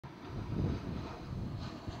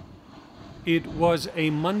It was a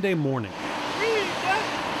Monday morning.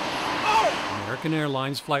 American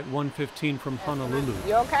Airlines Flight 115 from Honolulu.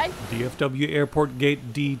 You okay? DFW Airport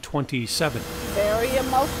Gate D27. Very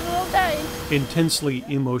emotional day. Intensely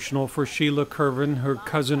emotional for Sheila Curvin, her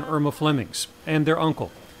cousin Irma Flemings, and their uncle,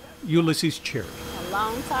 Ulysses Cherry. A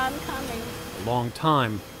long time coming. A long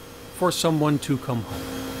time for someone to come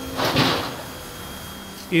home.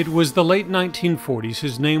 It was the late 1940s.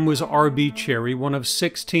 His name was R.B. Cherry, one of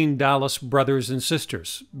 16 Dallas brothers and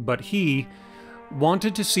sisters. But he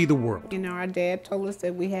wanted to see the world. You know, our dad told us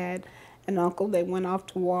that we had an uncle that went off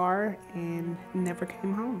to war and never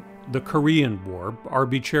came home. The Korean War.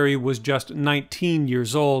 R.B. Cherry was just 19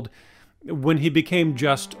 years old when he became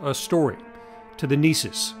just a story to the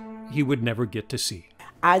nieces he would never get to see.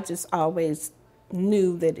 I just always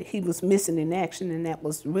knew that he was missing in action, and that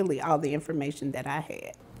was really all the information that I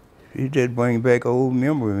had. You just bring back old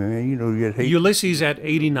memory, man. You know, just hate. Ulysses at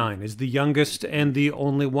 89 is the youngest and the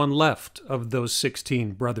only one left of those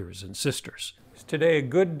 16 brothers and sisters. Is today a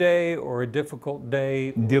good day or a difficult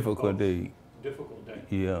day? Difficult day. Difficult day.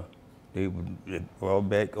 Yeah. They brought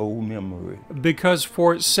back old memory. Because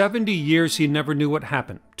for 70 years he never knew what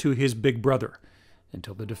happened to his big brother,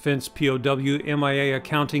 until the Defense POW MIA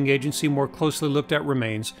accounting agency more closely looked at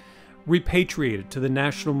remains, repatriated to the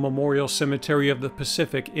National Memorial Cemetery of the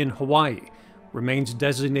Pacific in Hawaii, remains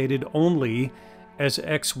designated only as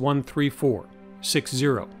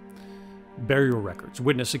X13460. Burial records,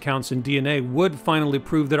 witness accounts, and DNA would finally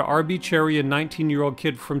prove that R.B. Cherry, a 19-year-old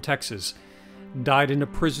kid from Texas, died in a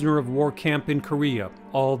prisoner of war camp in Korea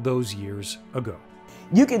all those years ago.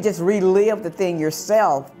 You can just relive the thing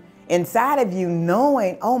yourself inside of you,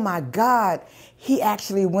 knowing, oh my God, he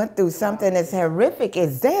actually went through something as horrific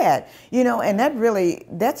as that, you know, and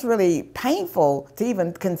that's really painful to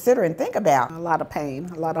even consider and think about. A lot of pain,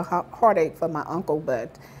 a lot of heartache for my uncle,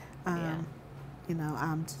 but, you know,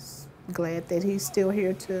 I'm just glad that he's still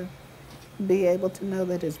here to be able to know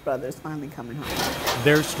that his brother's finally coming home.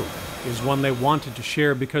 Their story is one they wanted to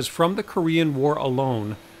share because from the Korean War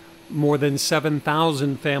alone, more than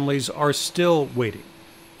 7,000 families are still waiting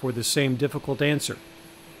for the same difficult answer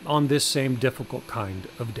on this same difficult kind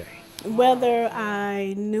of day. Whether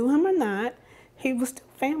I knew him or not, he was still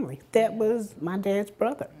family. That was my dad's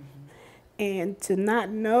brother. And to not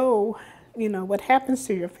know, you know, what happens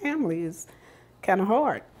to your family is kind of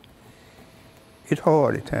hard. It's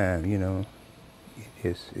hard at times, you know.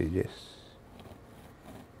 It just,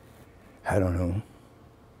 I don't know.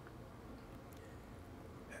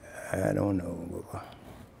 I don't know.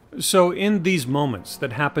 So in these moments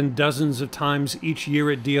that happen dozens of times each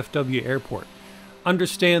year at DFW Airport,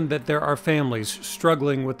 understand that there are families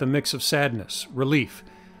struggling with a mix of sadness, relief,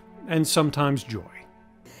 and sometimes joy.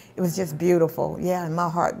 It was just beautiful, yeah, and my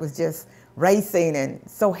heart was just racing and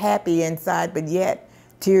so happy inside, but yet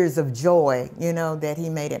tears of joy, you know, that he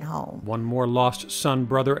made it home. One more lost son,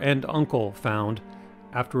 brother, and uncle found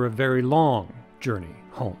after a very long journey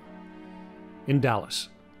home. In Dallas,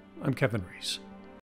 I'm Kevin Reese.